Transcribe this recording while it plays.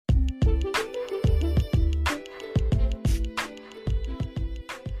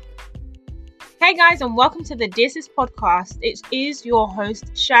Hey guys, and welcome to the This Is podcast. It is your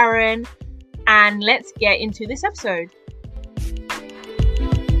host Sharon, and let's get into this episode.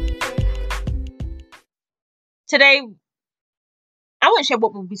 Today, I won't share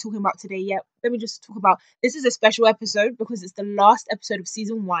what we'll be talking about today yet. Let me just talk about, this is a special episode because it's the last episode of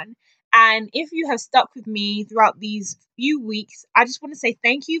season 1. And if you have stuck with me throughout these few weeks, I just want to say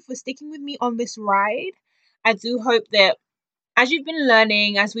thank you for sticking with me on this ride. I do hope that as you've been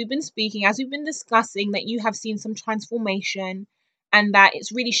learning, as we've been speaking, as we've been discussing, that you have seen some transformation and that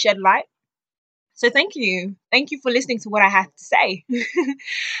it's really shed light. So thank you. Thank you for listening to what I had to say.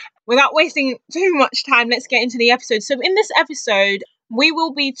 Without wasting too much time, let's get into the episode. So in this episode, we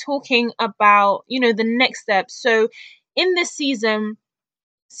will be talking about, the next steps. So in this season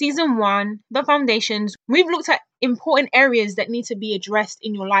 1, the foundations, we've looked at important areas that need to be addressed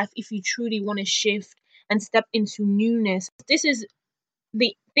in your life if you truly want to shift and step into newness. This is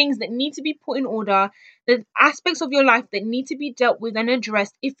the things that need to be put in order, the aspects of your life that need to be dealt with and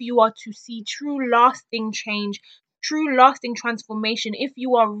addressed if you are to see true lasting change, true lasting transformation, if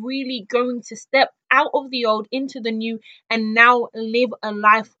you are really going to step out of the old into the new and now live a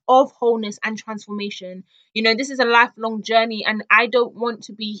life of wholeness and transformation. This is a lifelong journey, and I don't want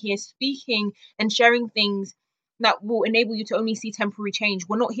to be here speaking and sharing things that will enable you to only see temporary change.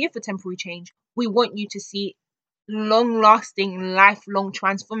 We're not here for temporary change. We want you to see long-lasting, lifelong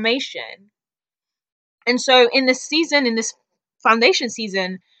transformation. And so in this foundation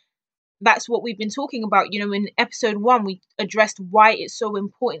season, that's what we've been talking about. In episode 1, we addressed why it's so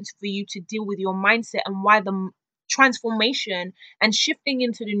important for you to deal with your mindset and why the transformation and shifting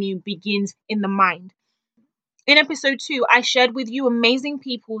into the new begins in the mind. In episode 2, I shared with you amazing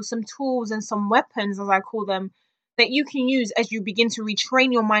people, some tools and some weapons, as I call them, that you can use as you begin to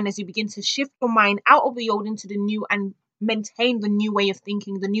retrain your mind, as you begin to shift your mind out of the old into the new and maintain the new way of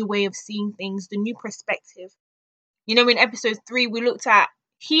thinking, the new way of seeing things, the new perspective. In episode 3, we looked at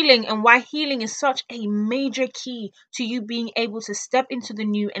healing and why healing is such a major key to you being able to step into the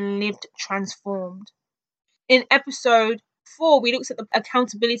new and live transformed. In episode 4, we looked at the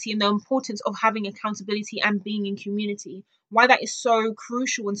accountability and the importance of having accountability and being in community. Why that is so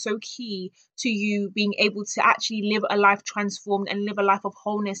crucial and so key to you being able to actually live a life transformed and live a life of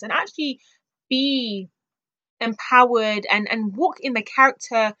wholeness and actually be empowered and walk in the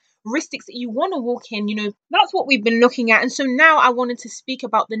characteristics that you want to walk in. That's what we've been looking at. And so now I wanted to speak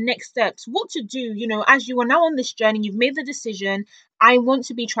about the next steps, what to do, as you are now on this journey, you've made the decision, I want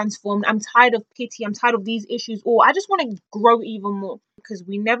to be transformed, I'm tired of pity, I'm tired of these issues, or I just want to grow even more, because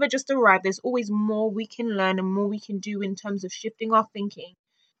we never just arrive. There's always more we can learn and more we can do in terms of shifting our thinking.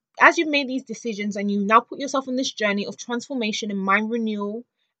 As you've made these decisions and you now put yourself on this journey of transformation and mind renewal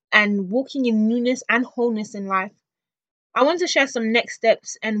and walking in newness and wholeness in life, I want to share some next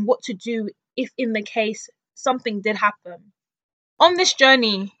steps and what to do if in the case something did happen. On this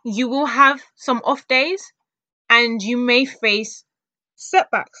journey, you will have some off days and you may face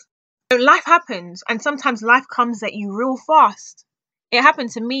setbacks. Life happens, and sometimes life comes at you real fast. It happened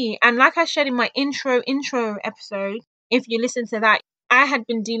to me, and like I shared in my intro episode, if you listen to that, I had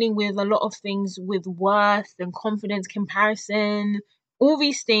been dealing with a lot of things with worth and confidence, comparison, all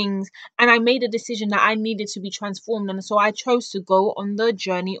these things, and I made a decision that I needed to be transformed. And so I chose to go on the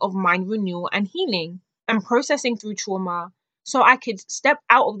journey of mind renewal and healing and processing through trauma so I could step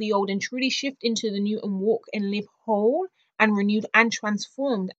out of the old and truly shift into the new and walk and live whole and renewed and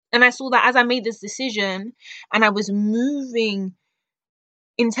transformed. And I saw that as I made this decision and I was moving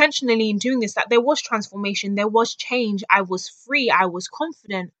intentionally in doing this, that there was transformation, there was change, I was free, I was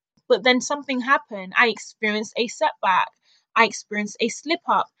confident. But then something happened. I experienced a setback. I experienced a slip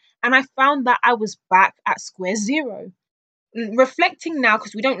up, and I found that I was back at square zero. Reflecting now,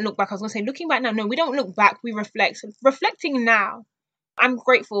 because we don't look back, I was going to say looking back now. No, we don't look back, we reflect. Reflecting now, I'm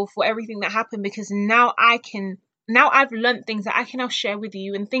grateful for everything that happened, because now I've learned things that I can now share with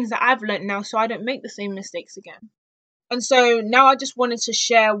you, and things that I've learned now so I don't make the same mistakes again. And so now I just wanted to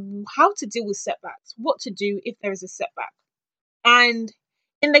share how to deal with setbacks, what to do if there is a setback. And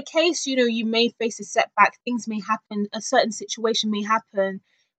in the case, you may face a setback, things may happen, a certain situation may happen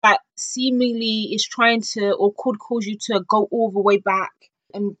that seemingly is trying to or could cause you to go all the way back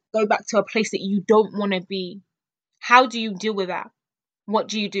and go back to a place that you don't want to be. How do you deal with that? What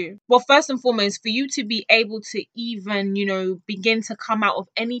do you do? Well, first and foremost, for you to be able to even, begin to come out of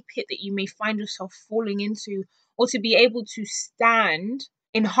any pit that you may find yourself falling into, or to be able to stand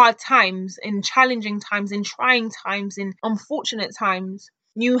in hard times, in challenging times, in trying times, in unfortunate times,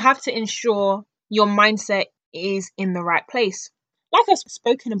 you have to ensure your mindset is in the right place. Like I've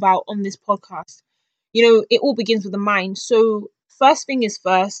spoken about on this podcast, it all begins with the mind. So first thing is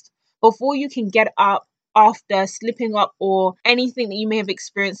first, before you can get up after slipping up or anything that you may have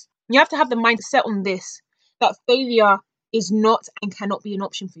experienced. You have to have the mindset on this, that failure is not and cannot be an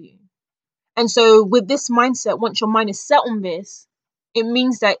option for you. And so with this mindset, once your mind is set on this, it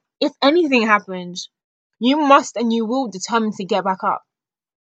means that if anything happens, you must and you will determine to get back up.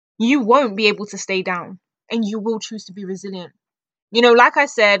 You won't be able to stay down, and you will choose to be resilient. Like I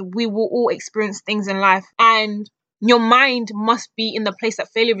said, we will all experience things in life, and your mind must be in the place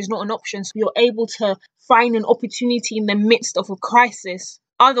that failure is not an option. So you're able to find an opportunity in the midst of a crisis.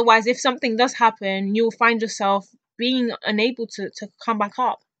 Otherwise, if something does happen, you'll find yourself being unable to come back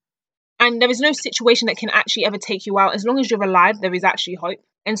up. And there is no situation that can actually ever take you out. As long as you're alive, there is actually hope.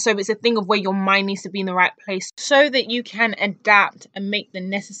 And so it's a thing of where your mind needs to be in the right place so that you can adapt and make the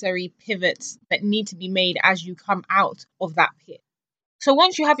necessary pivots that need to be made as you come out of that pit. So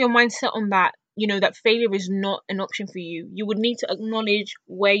once you have your mind set on that, that failure is not an option for you, you would need to acknowledge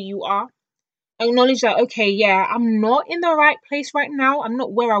where you are. Acknowledge that, okay, yeah, I'm not in the right place right now. I'm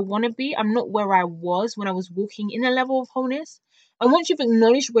not where I want to be. I'm not where I was when I was walking in a level of wholeness. And once you've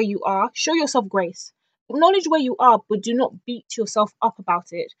acknowledged where you are, show yourself grace. Acknowledge where you are, but do not beat yourself up about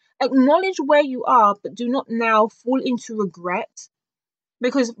it. Acknowledge where you are, but do not now fall into regret.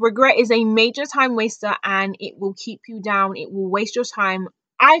 Because regret is a major time waster and it will keep you down. It will waste your time.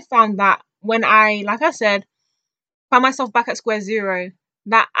 I found that when I, like I said, found myself back at square zero,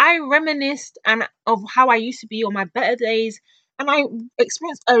 that I reminisced of how I used to be on my better days, and I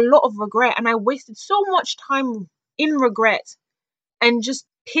experienced a lot of regret, and I wasted so much time in regret and just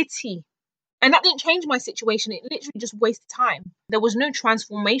pity. And that didn't change my situation. It literally just wasted time. There was no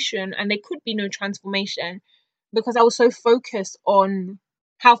transformation, and there could be no transformation because I was so focused on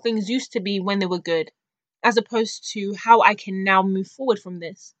how things used to be when they were good, as opposed to how I can now move forward from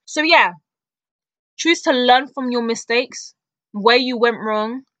this. So yeah, choose to learn from your mistakes, where you went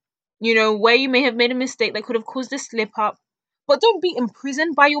wrong, where you may have made a mistake that could have caused a slip up. But don't be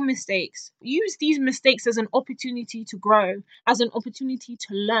imprisoned by your mistakes. Use these mistakes as an opportunity to grow, as an opportunity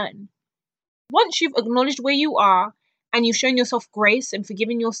to learn. Once you've acknowledged where you are and you've shown yourself grace and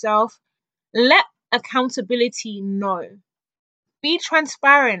forgiven yourself, let accountability know. Be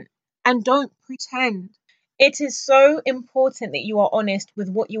transparent and don't pretend. It is so important that you are honest with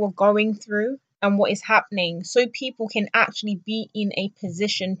what you are going through and what is happening so people can actually be in a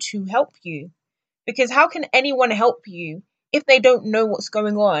position to help you. Because how can anyone help you if they don't know what's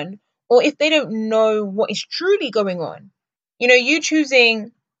going on or if they don't know what is truly going on? You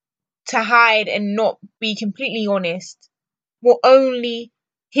choosing to hide and not be completely honest will only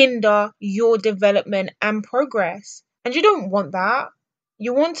hinder your development and progress. And you don't want that.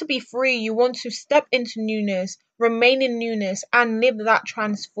 You want to be free. You want to step into newness, remain in newness, and live that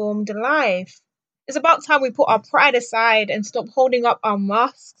transformed life. It's about time we put our pride aside and stop holding up our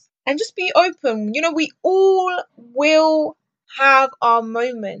masks and just be open. We all will have our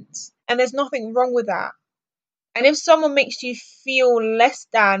moments, and there's nothing wrong with that. And if someone makes you feel less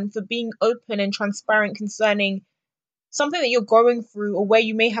than for being open and transparent concerning something that you're going through or where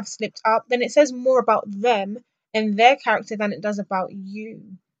you may have slipped up, then it says more about them and their character than it does about you.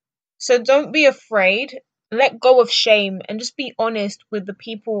 So don't be afraid. Let go of shame and just be honest with the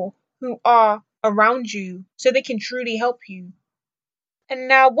people who are around you so they can truly help you. And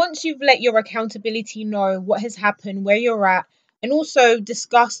now, once you've let your accountability know what has happened, where you're at, and also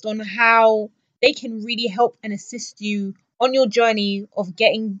discussed on how they can really help and assist you on your journey of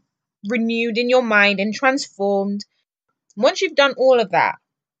getting renewed in your mind and transformed, once you've done all of that,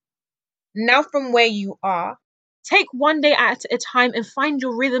 now from where you are, take one day at a time and find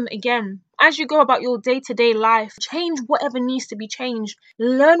your rhythm again. As you go about your day-to-day life, change whatever needs to be changed.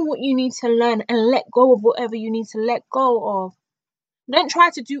 Learn what you need to learn and let go of whatever you need to let go of. Don't try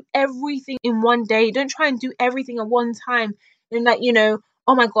to do everything in one day. Don't try and do everything at one time. And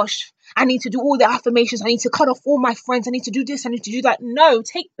oh my gosh, I need to do all the affirmations. I need to cut off all my friends. I need to do this. I need to do that. No,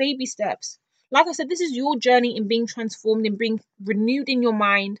 take baby steps. Like I said, this is your journey in being transformed, in being renewed in your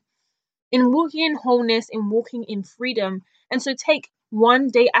mind, in walking in wholeness, in walking in freedom. And so take one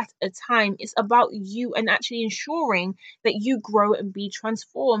day at a time. It's about you and actually ensuring that you grow and be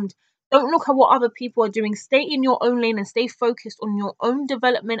transformed. Don't look at what other people are doing. Stay in your own lane and stay focused on your own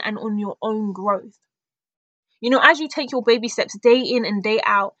development and on your own growth. As you take your baby steps day in and day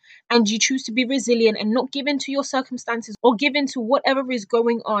out, and you choose to be resilient and not give in to your circumstances or give in to whatever is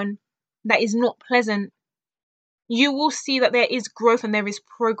going on that is not pleasant, you will see that there is growth and there is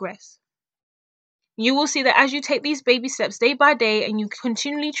progress. You will see that as you take these baby steps day by day and you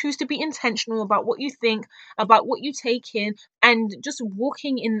continually choose to be intentional about what you think, about what you take in, and just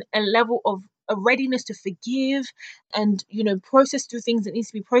walking in a level of a readiness to forgive and, process through things that needs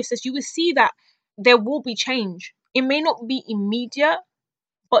to be processed, you will see that there will be change. It may not be immediate,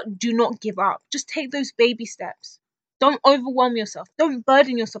 but do not give up. Just take those baby steps. Don't overwhelm yourself. Don't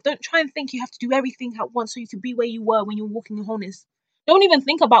burden yourself. Don't try and think you have to do everything at once so you can be where you were when you were walking in wholeness. Don't even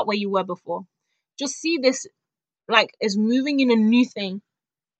think about where you were before. Just see this like as moving in a new thing.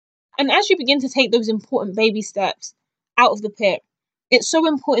 And as you begin to take those important baby steps out of the pit, it's so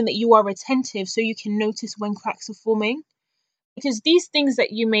important that you are attentive so you can notice when cracks are forming. Because these things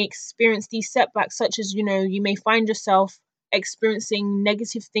that you may experience, these setbacks, such as, you may find yourself experiencing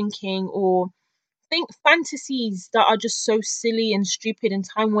negative thinking or think fantasies that are just so silly and stupid and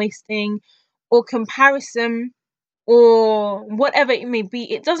time wasting, or comparison, or whatever it may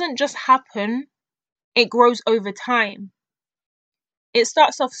be. It doesn't just happen, it grows over time. It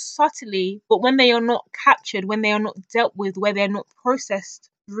starts off subtly, but when they are not captured, when they are not dealt with, where they're not processed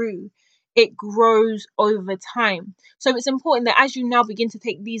through, it grows over time. So it's important that as you now begin to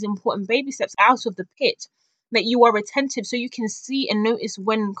take these important baby steps out of the pit, that you are attentive so you can see and notice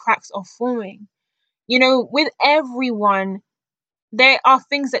when cracks are forming. With everyone, there are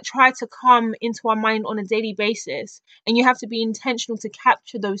things that try to come into our mind on a daily basis, and you have to be intentional to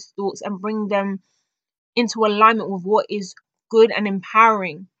capture those thoughts and bring them into alignment with what is good and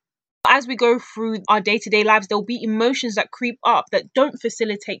empowering. As we go through our day-to-day lives, there'll be emotions that creep up that don't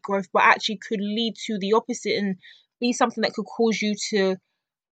facilitate growth, but actually could lead to the opposite and be something that could cause you to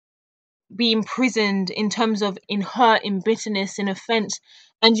be imprisoned in terms of in hurt, in bitterness, in offense.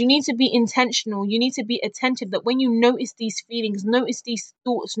 And you need to be intentional. You need to be attentive that when you notice these feelings, notice these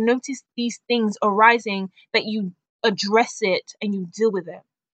thoughts, notice these things arising, that you address it and you deal with it.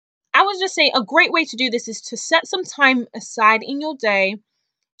 I would just say a great way to do this is to set some time aside in your day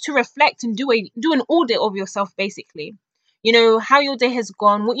to reflect and do an audit of yourself, basically. How your day has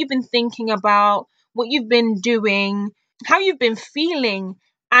gone, what you've been thinking about, what you've been doing, how you've been feeling.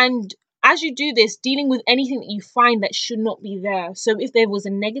 And as you do this, dealing with anything that you find that should not be there. So if there was a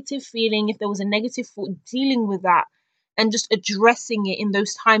negative feeling, if there was a negative thought, dealing with that and just addressing it in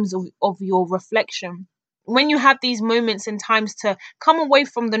those times of your reflection. When you have these moments and times to come away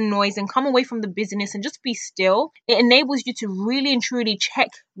from the noise and come away from the busyness and just be still, it enables you to really and truly check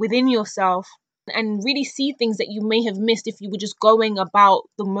within yourself and really see things that you may have missed if you were just going about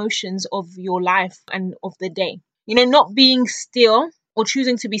the motions of your life and of the day. Not being still or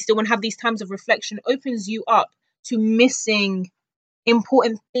choosing to be still and have these times of reflection opens you up to missing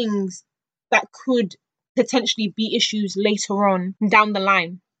important things that could potentially be issues later on down the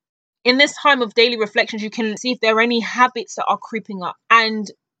line. In this time of daily reflections, you can see if there are any habits that are creeping up, and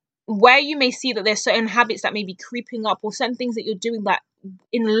where you may see that there's certain habits that may be creeping up or certain things that you're doing that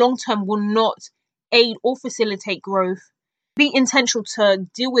in the long term will not aid or facilitate growth. Be intentional to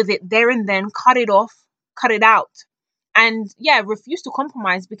deal with it there and then, cut it off, cut it out. And refuse to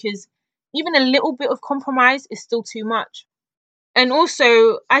compromise, because even a little bit of compromise is still too much. And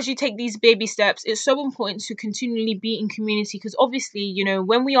also, as you take these baby steps, it's so important to continually be in community, because obviously,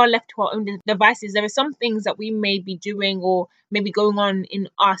 when we are left to our own devices, there are some things that we may be doing or maybe going on in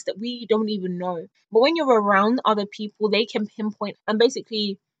us that we don't even know. But when you're around other people, they can pinpoint and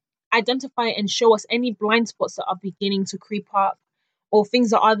basically identify and show us any blind spots that are beginning to creep up or things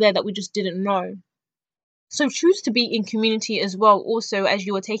that are there that we just didn't know. So choose to be in community as well, also, as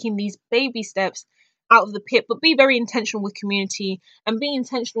you are taking these baby steps out of the pit, but be very intentional with community and be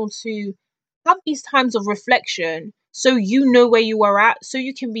intentional to have these times of reflection so you know where you are at, so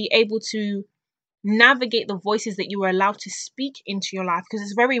you can be able to navigate the voices that you are allowed to speak into your life, because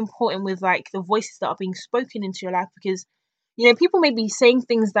it's very important with the voices that are being spoken into your life, because people may be saying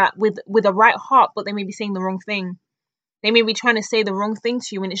things that with a right heart, but they may be saying the wrong thing. They may be trying to say the wrong thing to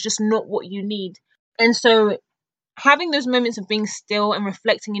you and it's just not what you need. And so having those moments of being still and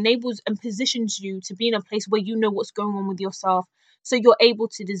reflecting enables and positions you to be in a place where you know what's going on with yourself. So you're able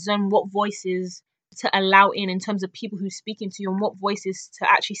to discern what voices to allow in terms of people who speak into you, and what voices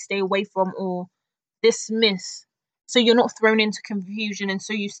to actually stay away from or dismiss. So you're not thrown into confusion, and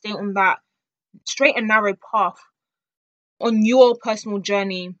so you stay on that straight and narrow path on your personal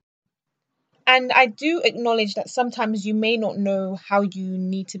journey. And I do acknowledge that sometimes you may not know how you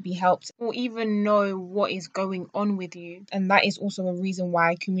need to be helped or even know what is going on with you. And that is also a reason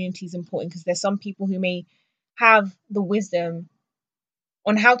why community is important, because there's some people who may have the wisdom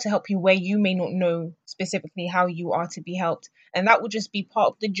on how to help you where you may not know specifically how you are to be helped. And that will just be part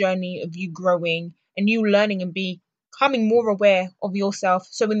of the journey of you growing and you learning and becoming more aware of yourself.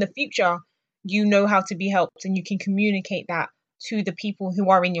 So in the future, you know how to be helped and you can communicate that to the people who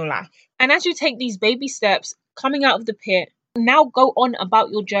are in your life. And as you take these baby steps, coming out of the pit, Now go on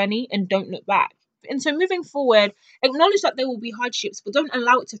about your journey and don't look back. And so moving forward, acknowledge that there will be hardships, but don't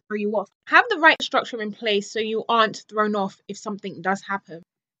allow it to throw you off. Have the right structure in place so you aren't thrown off if something does happen.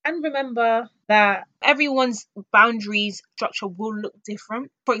 And remember that everyone's boundaries structure will look different.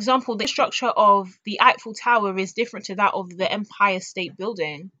 For example, the structure of the Eiffel Tower is different to that of the Empire State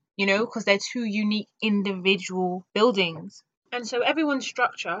Building, because they're two unique individual buildings. And so everyone's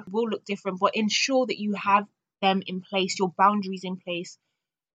structure will look different, but ensure that you have them in place, your boundaries in place,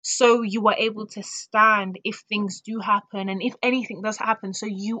 so you are able to stand if things do happen and if anything does happen, so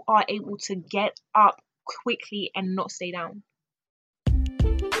you are able to get up quickly and not stay down.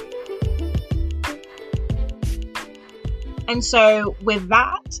 And so with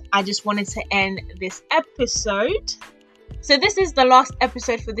that, I just wanted to end this episode. So this is the last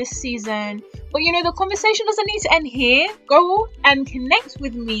episode for this season. But the conversation doesn't need to end here. Go and connect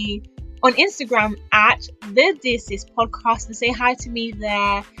with me on Instagram at the This Is Podcast and say hi to me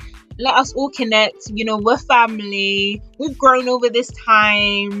there. Let us all connect. We're family. We've grown over this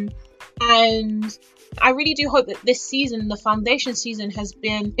time. And I really do hope that this season, the foundation season, has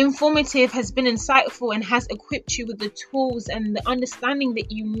been informative, has been insightful, and has equipped you with the tools and the understanding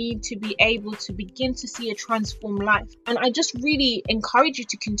that you need to be able to begin to see a transformed life. And I just really encourage you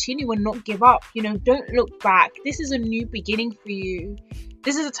to continue and not give up. Don't look back. This is a new beginning for you.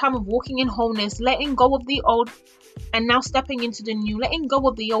 This is a time of walking in wholeness, letting go of the old and now stepping into the new, letting go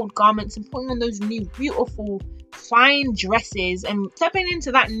of the old garments and putting on those new, beautiful, fine dresses and stepping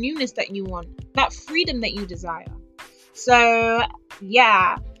into that newness that you want, that freedom that you desire. So,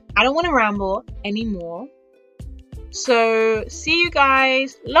 yeah, I don't want to ramble anymore. So, see you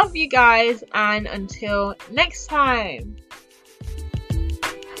guys, love you guys, and until next time.